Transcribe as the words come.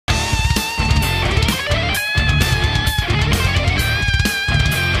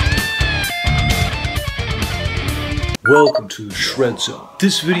Welcome to the Shred Zone.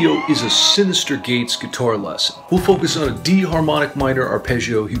 This video is a Synyster Gates Guitar Lesson. We'll focus on a D harmonic minor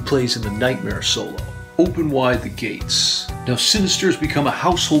arpeggio he plays in the Nightmare solo. Open wide the gates. Now Synyster has become a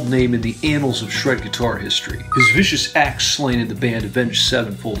household name in the annals of shred guitar history. His vicious axe slaying in the band Avenged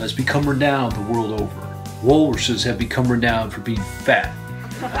Sevenfold has become renowned the world over. Walruses have become renowned for being fat.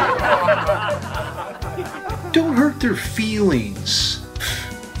 Don't hurt their feelings.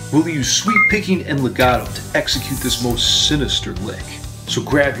 We'll use sweep picking and legato to execute this most sinister lick. So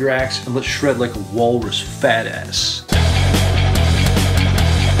grab your axe and let's shred like a walrus fat ass.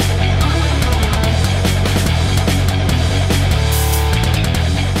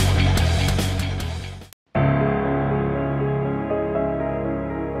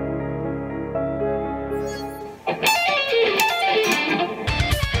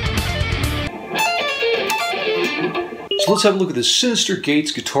 So let's have a look at the Synyster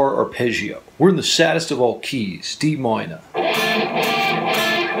Gates Guitar Arpeggio. We're in the saddest of all keys, D minor.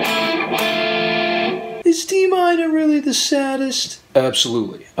 Is D minor really the saddest?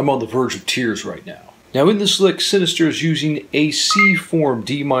 Absolutely. I'm on the verge of tears right now. Now in this lick, Synyster is using a C-form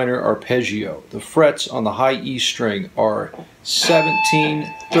D minor arpeggio. The frets on the high E string are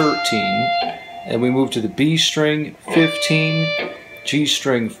 17, 13, and we move to the B string, 15, G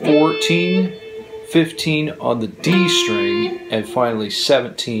string, 14, 15 on the D string, and finally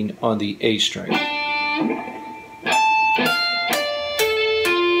 17 on the A string.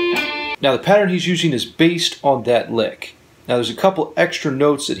 Now the pattern he's using is based on that lick. Now there's a couple extra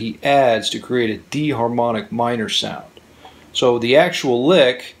notes that he adds to create a D harmonic minor sound. So the actual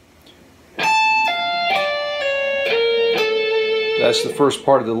lick, that's the first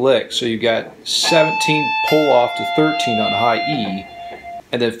part of the lick. So you got 17 pull off to 13 on high E,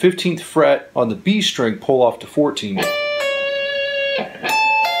 and then 15th fret on the B string, pull off to 14.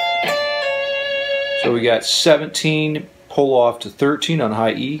 So we got 17, pull off to 13 on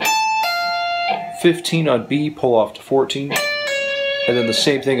high E, 15 on B, pull off to 14, and then the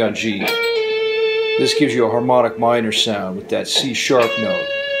same thing on G. This gives you a harmonic minor sound with that C sharp note.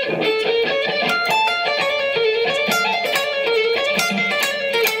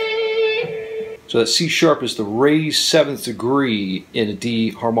 So that C sharp is the raised 7th degree in a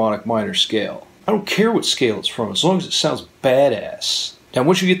D harmonic minor scale. I don't care what scale it's from, as long as it sounds badass. Now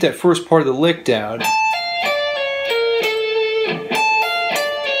once you get that first part of the lick down,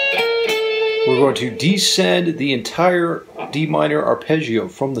 we're going to descend the entire D minor arpeggio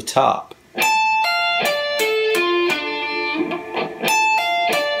from the top.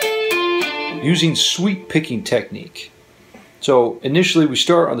 Using sweep picking technique. So initially we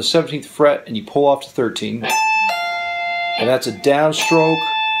start on the 17th fret and you pull off to 13, and that's a downstroke,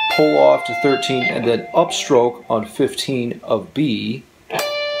 pull off to 13, and then upstroke on 15 of B,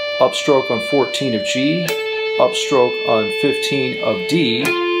 upstroke on 14 of G, upstroke on 15 of D,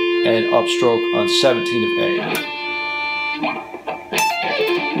 and upstroke on 17 of A.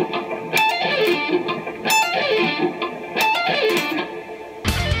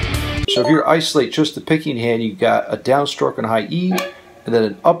 So if you isolate just the picking hand, you got a downstroke on high E, and then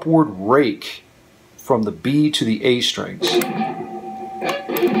an upward rake from the B to the A strings.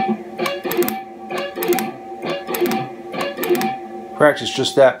 Practice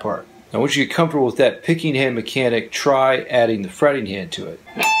just that part. Now once you get comfortable with that picking hand mechanic, try adding the fretting hand to it.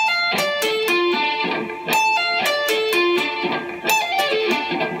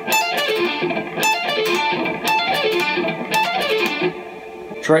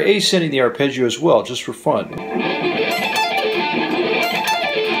 Try ascending the arpeggio as well, just for fun.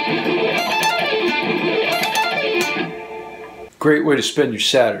 Great way to spend your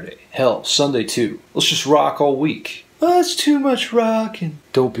Saturday. Hell, Sunday too. Let's just rock all week. Oh, that's too much rocking.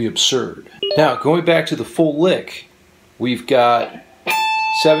 Don't be absurd. Now, going back to the full lick, we've got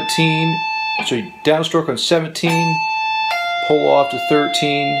 17, so you downstroke on 17, pull off to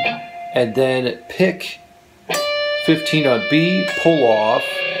 13, and then pick 15 on B, pull off,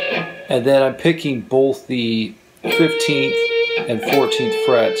 and then I'm picking both the 15th and 14th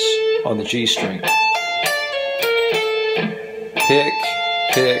frets on the G string. Pick,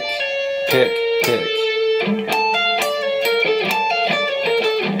 pick, pick, pick.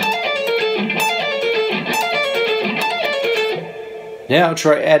 Now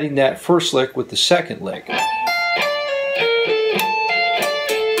try adding that first lick with the second lick.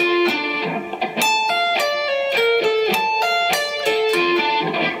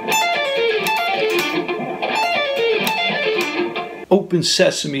 Open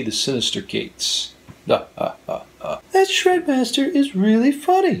sesame, the Synyster Gates. that Shredmaster is really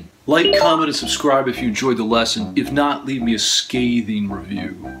funny. Like, comment, and subscribe if you enjoyed the lesson. If not, leave me a scathing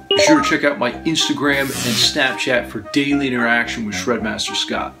review. Be sure to check out my Instagram and Snapchat for daily interaction with Shredmaster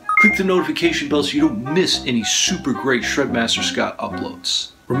Scott. Click the notification bell so you don't miss any super great Shredmaster Scott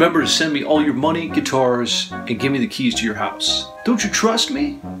uploads. Remember to send me all your money, guitars, and give me the keys to your house. Don't you trust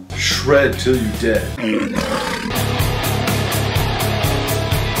me? Shred till you're dead.